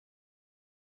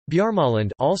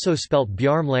Bjarmaland, also spelt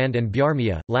Bjarmland and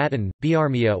Bjarmia, Latin,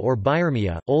 Biarmia or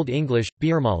Biarmia, Old English,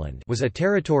 Bjarmaland, was a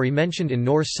territory mentioned in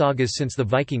Norse sagas since the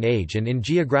Viking Age and in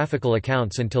geographical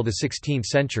accounts until the 16th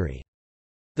century.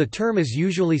 The term is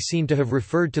usually seen to have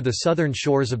referred to the southern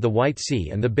shores of the White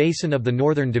Sea and the basin of the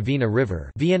northern Dvina River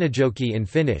in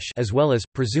Finnish, as well as,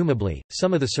 presumably,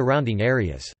 some of the surrounding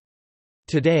areas.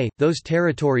 Today, those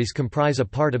territories comprise a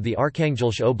part of the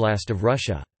Arkhangelsk Oblast of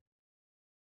Russia.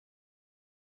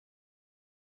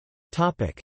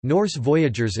 Norse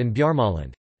voyagers in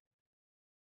Bjarmaland.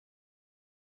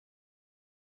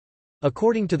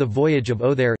 According to the Voyage of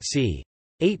Othere c.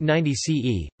 890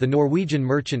 CE, the Norwegian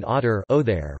merchant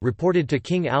Othere reported to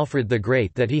King Alfred the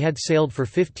Great that he had sailed for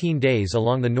 15 days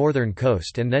along the northern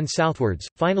coast and then southwards,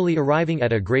 finally arriving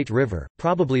at a great river,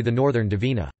 probably the northern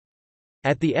Dvina.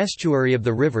 At the estuary of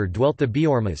the river dwelt the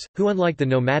Bjormas, who unlike the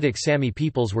nomadic Sami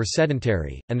peoples were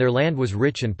sedentary, and their land was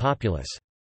rich and populous.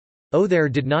 Othere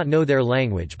did not know their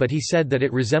language, but he said that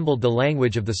it resembled the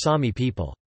language of the Sami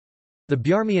people. The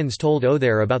Bjarmians told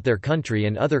Othere about their country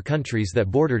and other countries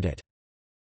that bordered it.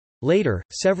 Later,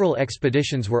 several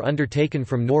expeditions were undertaken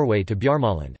from Norway to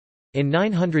Bjarmaland. In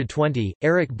 920,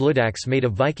 Erik Bloodaxe made a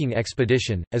Viking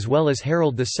expedition, as well as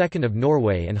Harald II of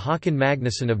Norway and Håkon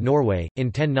Magnusson of Norway, in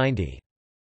 1090.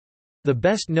 The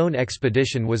best-known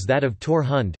expedition was that of Tor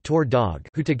Hund,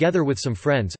 who together with some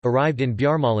friends, arrived in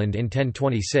Bjarmaland in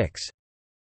 1026.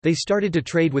 They started to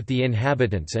trade with the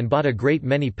inhabitants and bought a great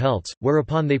many pelts,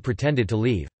 whereupon they pretended to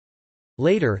leave.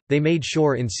 Later, they made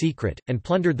shore in secret, and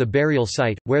plundered the burial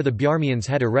site, where the Bjarmians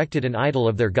had erected an idol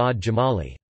of their god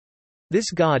Jamali.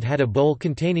 This god had a bowl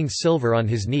containing silver on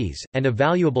his knees, and a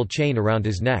valuable chain around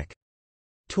his neck.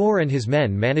 Tor and his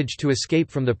men managed to escape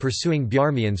from the pursuing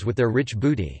Bjarmians with their rich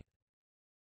booty.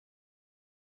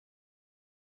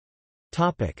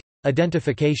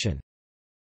 Identification.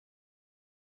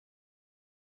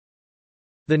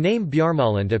 The name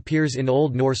Bjarmaland appears in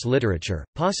Old Norse literature,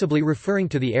 possibly referring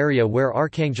to the area where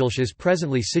Arkhangelsk is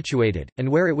presently situated, and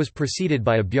where it was preceded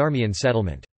by a Bjarmian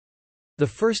settlement. The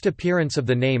first appearance of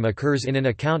the name occurs in an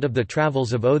account of the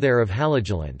travels of Othere of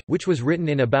Halageland, which was written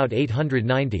in about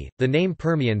 890. The name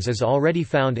Permians is already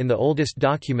found in the oldest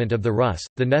document of the Rus,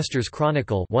 the Nestor's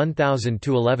Chronicle 1000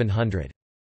 to 1100.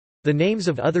 The names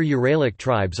of other Uralic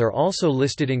tribes are also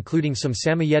listed, including some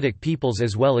Samoyedic peoples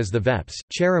as well as the Veps,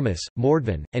 Cheramis,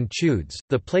 Mordvin, and Chudes.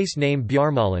 The place name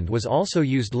Bjarmaland was also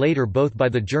used later both by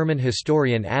the German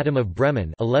historian Adam of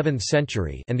Bremen (11th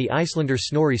century) and the Icelander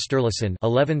Snorri Sturluson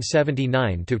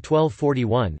 (1179 to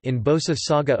 1241) in Bosa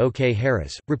Saga OK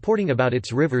Harris, reporting about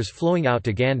its rivers flowing out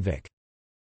to Gandvik.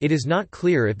 It is not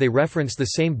clear if they reference the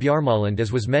same Bjarmaland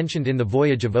as was mentioned in the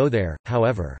Voyage of Othere,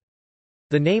 however.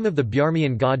 The name of the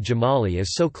Bjarmian god Jamali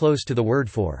is so close to the word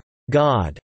for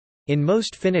god in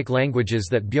most Finnic languages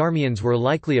that Bjarmians were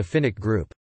likely a Finnic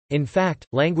group. In fact,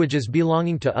 languages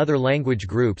belonging to other language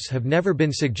groups have never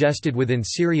been suggested within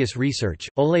serious research.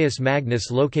 Olaus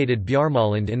Magnus located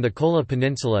Bjarmaland in the Kola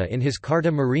Peninsula in his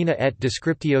Carta Marina et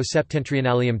Descriptio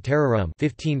Septentrionalium Terrarum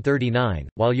 1539,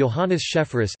 while Johannes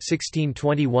Schefferus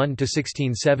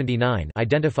 (1621–1679)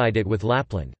 identified it with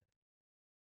Lapland.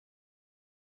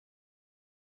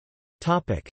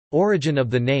 Origin of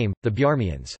the name, the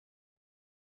Bjarmians.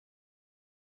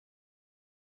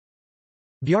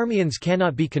 Bjarmians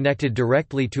cannot be connected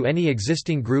directly to any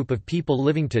existing group of people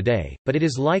living today, but it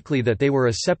is likely that they were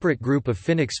a separate group of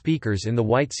Finnic speakers in the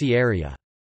White Sea area.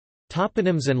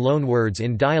 Toponyms and loanwords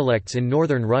in dialects in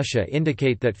northern Russia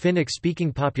indicate that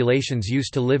Finnic-speaking populations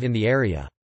used to live in the area.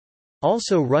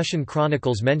 Also, Russian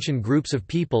chronicles mention groups of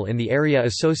people in the area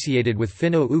associated with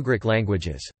Finno-Ugric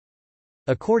languages.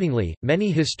 Accordingly,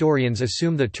 many historians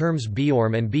assume the terms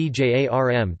Bjorm and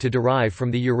Bjarm to derive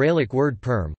from the Uralic word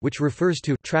perm, which refers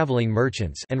to traveling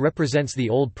merchants and represents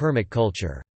the old Permic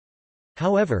culture.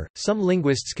 However, some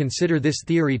linguists consider this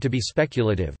theory to be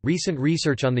speculative. Recent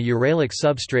research on the Uralic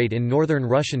substrate in northern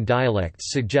Russian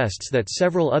dialects suggests that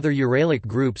several other Uralic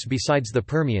groups besides the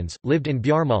Permians lived in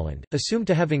Bjarmaland, assumed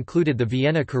to have included the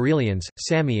Vienna Karelians,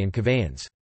 Sami and Kavaians.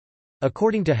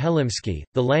 According to Helimsky,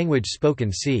 the language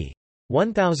spoken c.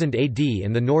 1000 AD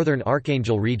in the northern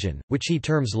Archangel region, which he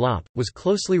terms Lop, was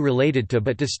closely related to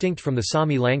but distinct from the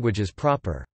Sami languages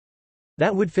proper.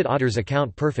 That would fit Otter's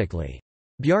account perfectly.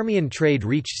 Bjarmian trade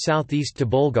reached southeast to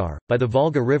Bolgar, by the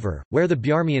Volga River, where the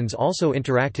Bjarmians also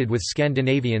interacted with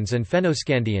Scandinavians and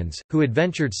Fennoscandians, who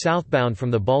adventured southbound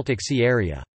from the Baltic Sea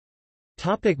area.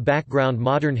 Background.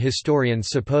 Modern historians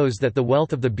suppose that the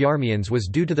wealth of the Bjarmians was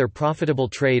due to their profitable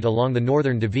trade along the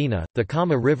northern Dvina, the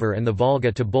Kama River and the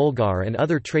Volga to Bolgar and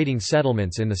other trading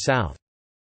settlements in the south.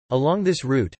 Along this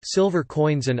route, silver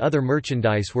coins and other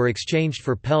merchandise were exchanged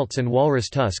for pelts and walrus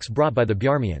tusks brought by the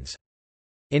Bjarmians.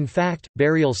 In fact,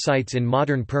 burial sites in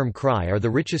modern Perm Krai are the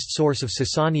richest source of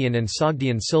Sasanian and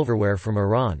Sogdian silverware from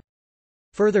Iran.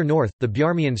 Further north, the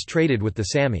Bjarmians traded with the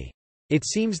Sami. It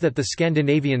seems that the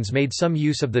Scandinavians made some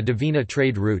use of the Dvina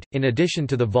trade route, in addition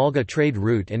to the Volga trade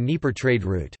route and Dnieper trade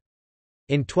route.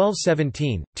 In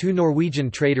 1217, two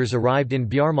Norwegian traders arrived in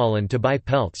Bjarmaland to buy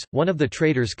pelts. One of the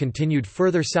traders continued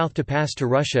further south to pass to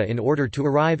Russia in order to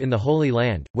arrive in the Holy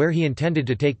Land, where he intended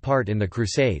to take part in the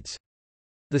Crusades.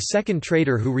 The second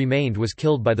trader who remained was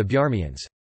killed by the Bjarmians.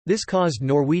 This caused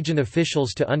Norwegian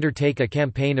officials to undertake a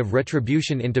campaign of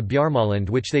retribution into Bjarmaland,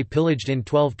 which they pillaged in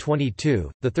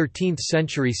 1222. The 13th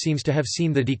century seems to have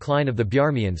seen the decline of the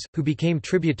Bjarmians, who became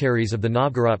tributaries of the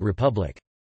Novgorod Republic.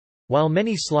 While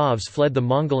many Slavs fled the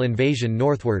Mongol invasion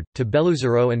northward, to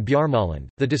Beluzero and Bjarmaland,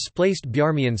 the displaced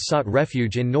Bjarmians sought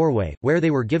refuge in Norway, where they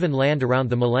were given land around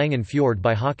the Malangen Fjord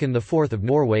by Håkon IV of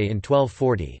Norway in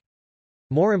 1240.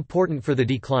 More important for the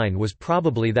decline was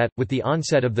probably that, with the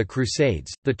onset of the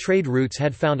Crusades, the trade routes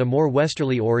had found a more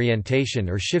westerly orientation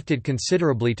or shifted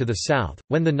considerably to the south.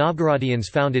 When the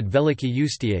Novgorodians founded Veliki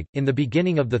Ustyug, in the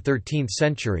beginning of the 13th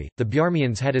century, the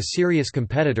Bjarmians had a serious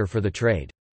competitor for the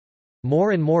trade.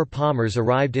 More and more Pomors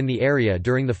arrived in the area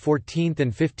during the 14th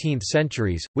and 15th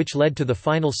centuries, which led to the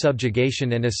final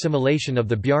subjugation and assimilation of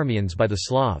the Bjarmians by the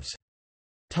Slavs.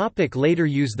 Later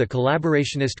used the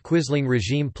collaborationist Quisling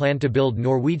regime planned to build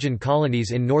Norwegian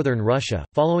colonies in northern Russia,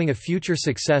 following a future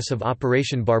success of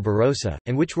Operation Barbarossa,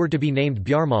 and which were to be named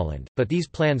Bjarmaland, but these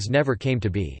plans never came to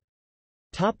be.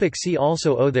 See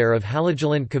also Othere of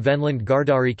Halageland Kvenland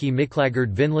Gardariki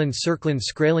Miklagard Vinland Cirkland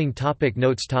Skraling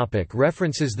Notes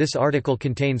References. This article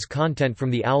contains content from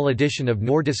the OWL edition of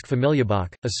Nordisk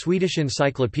Familjebok, a Swedish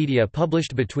encyclopedia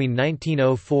published between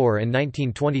 1904 and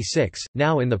 1926,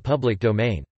 now in the public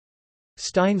domain.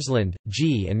 Steinsland,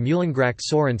 G. and Mulengrakt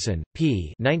Sorensen,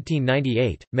 P.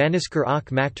 1998, Manisker och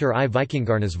Makter I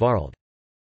Vikingarnas Varld.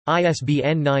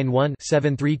 ISBN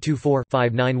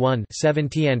 91-7324-591-7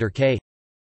 Tiander K.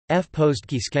 F.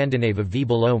 Postki Skandinava v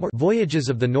Belomor Voyages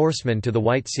of the Norsemen to the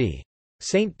White Sea.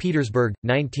 St. Petersburg,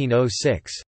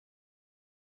 1906.